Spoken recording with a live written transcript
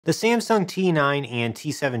The Samsung T9 and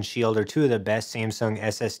T7 Shield are two of the best Samsung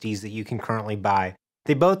SSDs that you can currently buy.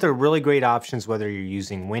 They both are really great options whether you're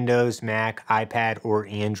using Windows, Mac, iPad, or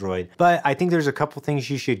Android. But I think there's a couple things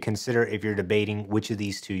you should consider if you're debating which of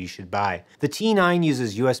these two you should buy. The T9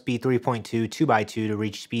 uses USB 3.2 2x2 to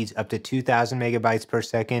reach speeds up to 2000 megabytes per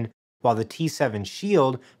second, while the T7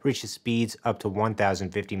 Shield reaches speeds up to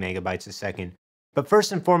 1050 megabytes a second. But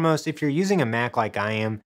first and foremost, if you're using a Mac like I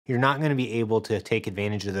am, you're not going to be able to take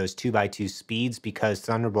advantage of those 2x2 speeds because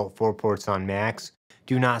Thunderbolt 4 ports on Macs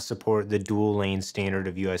do not support the dual lane standard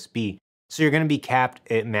of USB. So you're going to be capped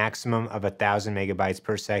at maximum of 1000 megabytes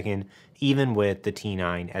per second, even with the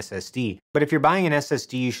T9 SSD. But if you're buying an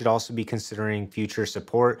SSD, you should also be considering future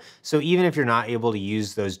support. So even if you're not able to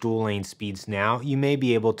use those dual lane speeds now, you may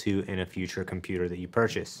be able to in a future computer that you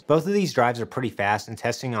purchase. Both of these drives are pretty fast, and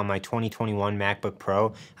testing on my 2021 MacBook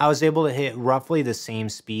Pro, I was able to hit roughly the same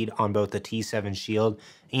speed on both the T7 Shield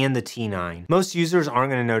and the T9. Most users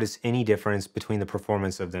aren't going to notice any difference between the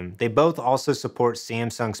performance of them. They both also support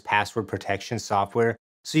Samsung's password protection software,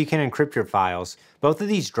 so you can encrypt your files. Both of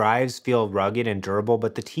these drives feel rugged and durable,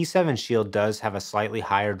 but the T7 Shield does have a slightly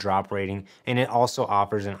higher drop rating, and it also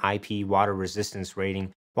offers an IP water resistance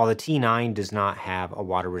rating, while the T9 does not have a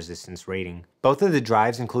water resistance rating. Both of the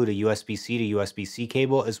drives include a USB-C to USB-C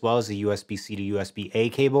cable, as well as a USB-C to USB-A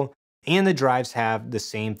cable, and the drives have the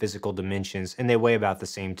same physical dimensions, and they weigh about the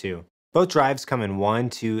same too. Both drives come in 1,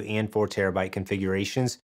 2, and 4 terabyte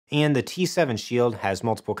configurations, and the T7 Shield has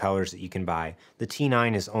multiple colors that you can buy. The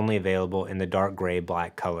T9 is only available in the dark gray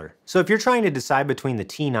black color. So if you're trying to decide between the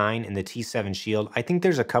T9 and the T7 Shield, I think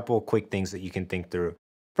there's a couple quick things that you can think through.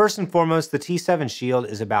 First and foremost, the T7 Shield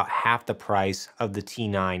is about half the price of the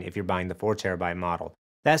T9 if you're buying the 4 terabyte model.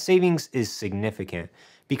 That savings is significant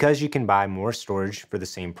because you can buy more storage for the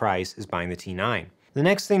same price as buying the T9. The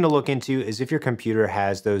next thing to look into is if your computer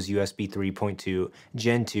has those USB 3.2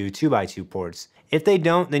 Gen 2 2x2 ports. If they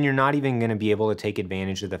don't, then you're not even going to be able to take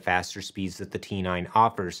advantage of the faster speeds that the T9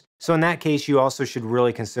 offers. So in that case, you also should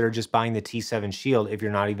really consider just buying the T7 Shield if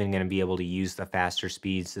you're not even going to be able to use the faster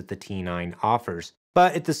speeds that the T9 offers.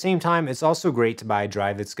 But at the same time, it's also great to buy a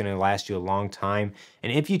drive that's going to last you a long time.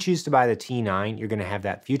 And if you choose to buy the T9, you're going to have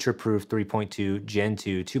that future-proof 3.2 Gen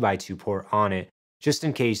 2 2x2 port on it, just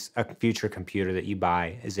in case a future computer that you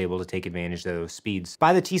buy is able to take advantage of those speeds.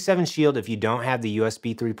 Buy the T7 Shield if you don't have the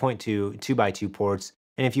USB 3.2 2x2 ports,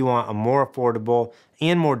 and if you want a more affordable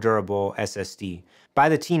and more durable SSD. Buy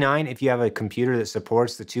the T9 if you have a computer that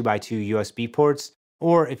supports the 2x2 USB ports,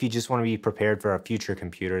 or if you just want to be prepared for a future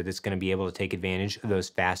computer that's going to be able to take advantage of those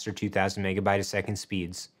faster 2000 megabyte a second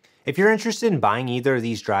speeds. If you're interested in buying either of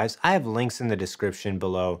these drives, I have links in the description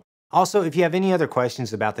below. Also, if you have any other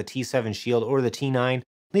questions about the T7 Shield or the T9,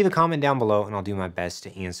 leave a comment down below and I'll do my best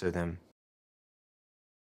to answer them.